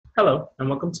Hello, and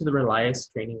welcome to the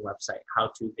Relias Training website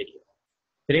how-to video.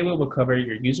 Today we will cover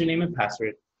your username and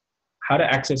password, how to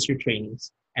access your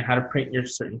trainings, and how to print your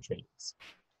certain trainings.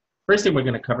 First thing we're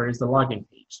going to cover is the login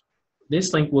page.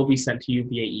 This link will be sent to you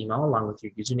via email along with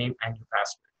your username and your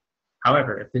password.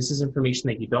 However, if this is information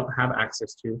that you don't have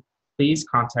access to, please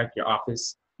contact your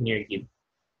office near you.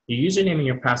 Your username and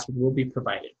your password will be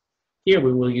provided. Here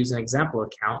we will use an example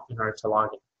account in order to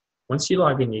log in. Once you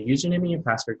log in your username and your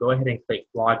password, go ahead and click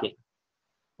Login.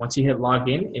 Once you hit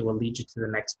Login, it will lead you to the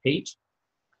next page.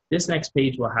 This next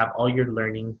page will have all your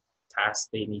learning tasks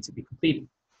that need to be completed.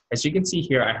 As you can see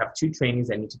here, I have 2 trainings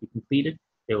that need to be completed.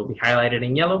 They will be highlighted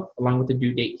in yellow along with the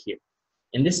due date here.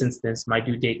 In this instance, my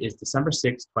due date is December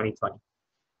 6, 2020.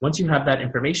 Once you have that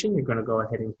information, you're going to go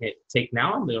ahead and hit Take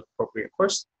Now on the appropriate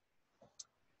course.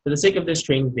 For the sake of this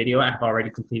training video, I have already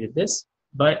completed this,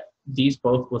 but these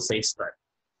both will say Start.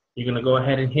 You're going to go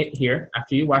ahead and hit here.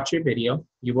 After you watch your video,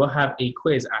 you will have a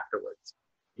quiz afterwards.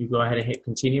 You go ahead and hit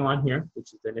continue on here,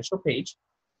 which is the initial page.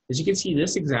 As you can see,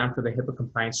 this exam for the HIPAA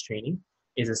compliance training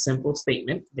is a simple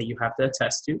statement that you have to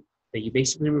attest to, that you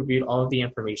basically reviewed all of the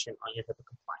information on your HIPAA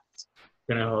compliance.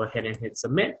 You're going to go ahead and hit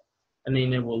submit, and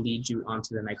then it will lead you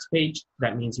onto the next page.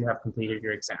 That means you have completed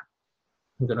your exam.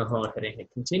 I'm going to go ahead and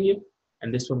hit continue,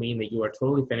 and this will mean that you are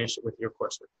totally finished with your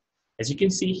coursework. As you can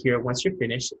see here, once you're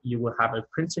finished, you will have a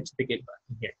print certificate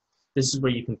button here. This is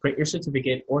where you can print your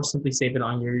certificate or simply save it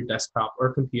on your desktop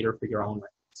or computer for your own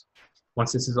records.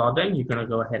 Once this is all done, you're going to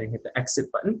go ahead and hit the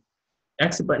exit button. The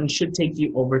exit button should take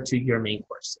you over to your main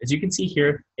course. As you can see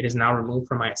here, it is now removed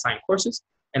from my assigned courses,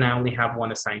 and I only have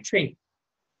one assigned training.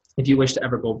 If you wish to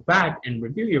ever go back and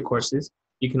review your courses,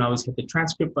 you can always hit the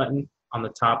transcript button on the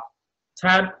top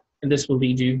tab, and this will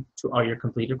lead you to all your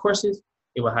completed courses.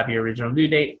 It will have your original due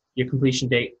date, your completion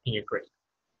date, and your grade.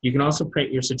 You can also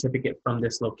print your certificate from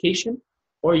this location,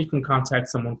 or you can contact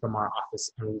someone from our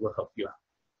office and we will help you out.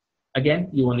 Again,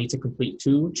 you will need to complete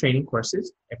 2 training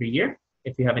courses every year.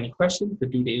 If you have any questions, the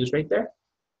due date is right there.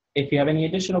 If you have any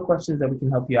additional questions that we can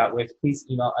help you out with, please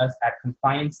email us at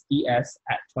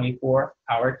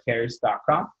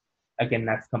compliances@24hourcares.com. Again,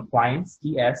 that's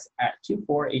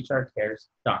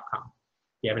compliances@24hrcares.com.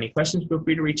 If you have any questions, feel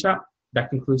free to reach out. That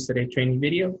concludes today's training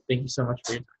video. Thank you so much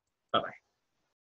for your time.